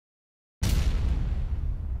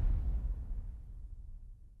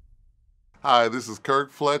Hi, this is Kirk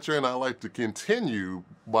Fletcher, and I'd like to continue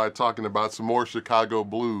by talking about some more Chicago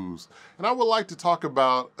blues. And I would like to talk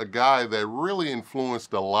about a guy that really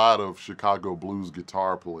influenced a lot of Chicago blues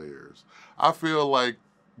guitar players. I feel like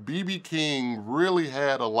B.B. King really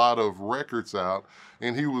had a lot of records out,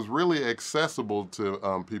 and he was really accessible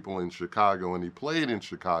to people in Chicago, and he played in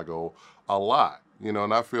Chicago a lot.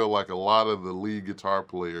 And I feel like a lot of the lead guitar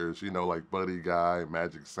players, like Buddy Guy,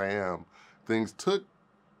 Magic Sam, things took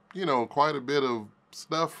quite a bit of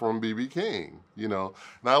stuff from B.B. King. And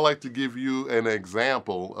I like to give you an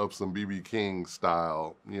example of some B.B. King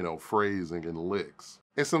style, phrasing and licks.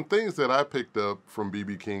 And some things that I picked up from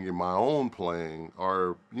B.B. King in my own playing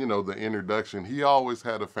are, the introduction. He always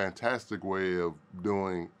had a fantastic way of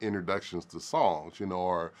doing introductions to songs,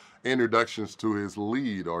 or introductions to his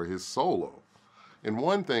lead or his solo. And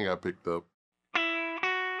one thing I picked up,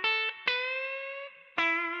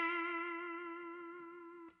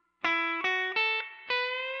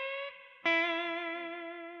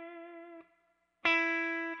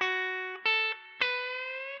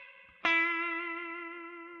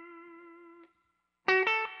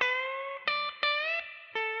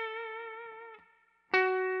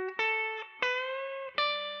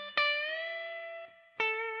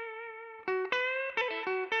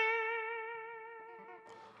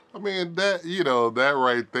 I mean, that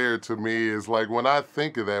right there to me is like when I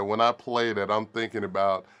think of that, when I play that, I'm thinking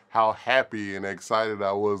about how happy and excited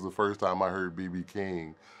I was the first time I heard B.B.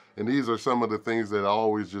 King. And these are some of the things that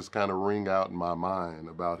always just kind of ring out in my mind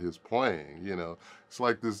about his playing. It's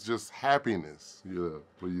like this just happiness,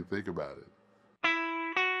 when you think about it.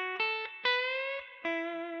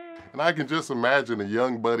 And I can just imagine a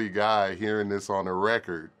young Buddy Guy hearing this on a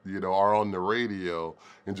record, or on the radio,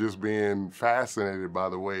 and just being fascinated by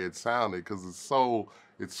the way it sounded, because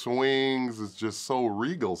it swings, it's just so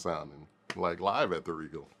regal sounding, like live at the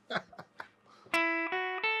Regal.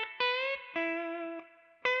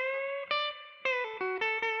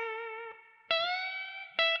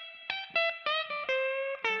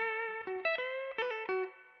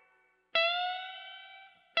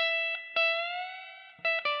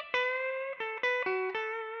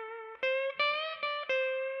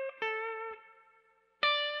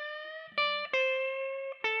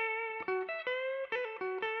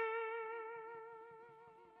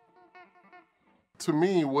 To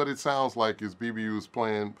me, what it sounds like is BB was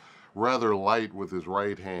playing rather light with his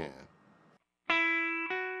right hand.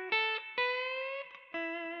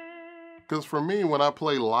 Because for me, when I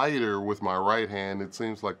play lighter with my right hand, it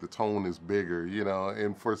seems like the tone is bigger.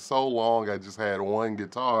 And for so long, I just had one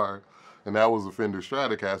guitar, and that was a Fender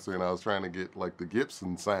Stratocaster, and I was trying to get like the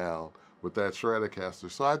Gibson sound with that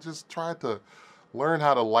Stratocaster. So I just tried to learn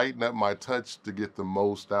how to lighten up my touch to get the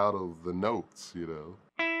most out of the notes.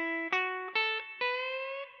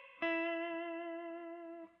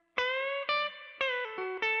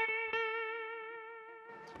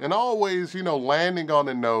 And always, landing on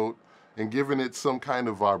a note and giving it some kind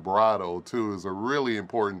of vibrato too is a really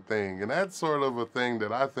important thing. And that's sort of a thing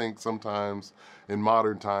that I think sometimes in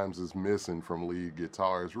modern times is missing from lead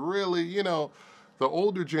guitars. Really, the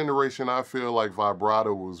older generation, I feel like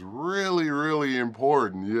vibrato was really, really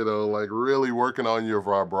important, like really working on your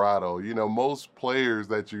vibrato. Most players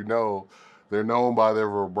that they're known by their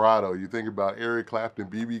vibrato. You think about Eric Clapton,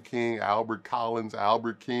 B.B. King, Albert Collins,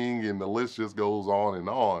 Albert King, and the list just goes on and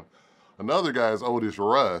on. Another guy is Otis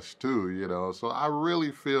Rush, too. So I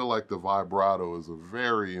really feel like the vibrato is a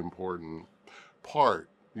very important part,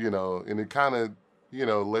 and it kind of,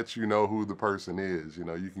 lets you know who the person is.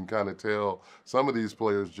 You can kind of tell some of these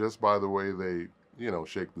players just by the way they,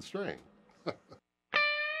 shake the string.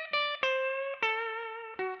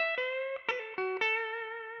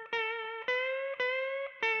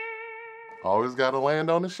 Always got to land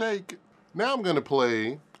on the shake. Now I'm going to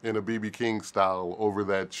play in a B.B. King style over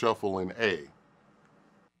that shuffle in A.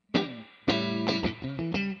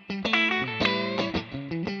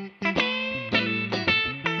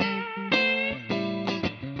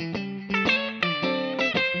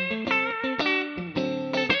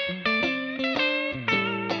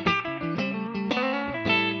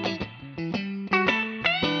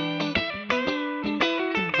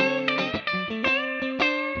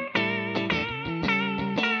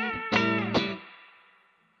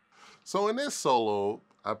 So in this solo,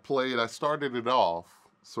 I started it off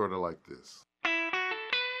sort of like this.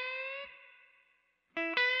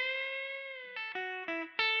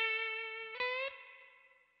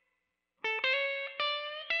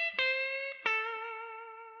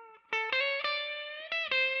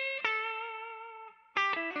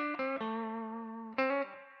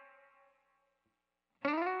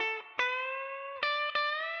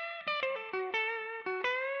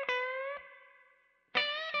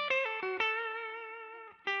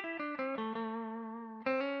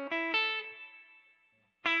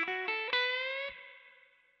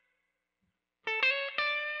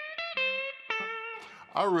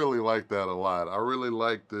 I really like that a lot. I really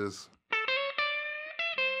like this.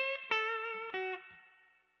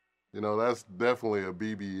 You know, that's definitely a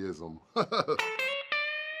BB-ism.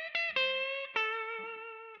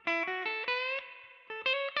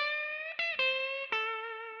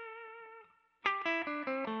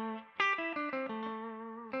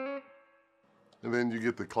 And then you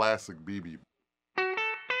get the classic BB.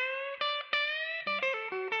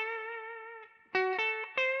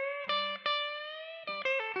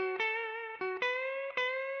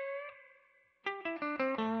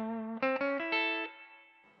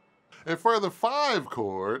 And for the 5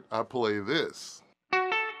 chord, I play this.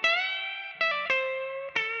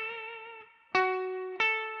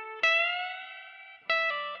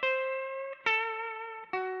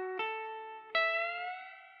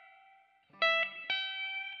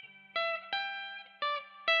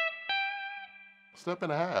 Step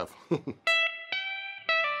and a half.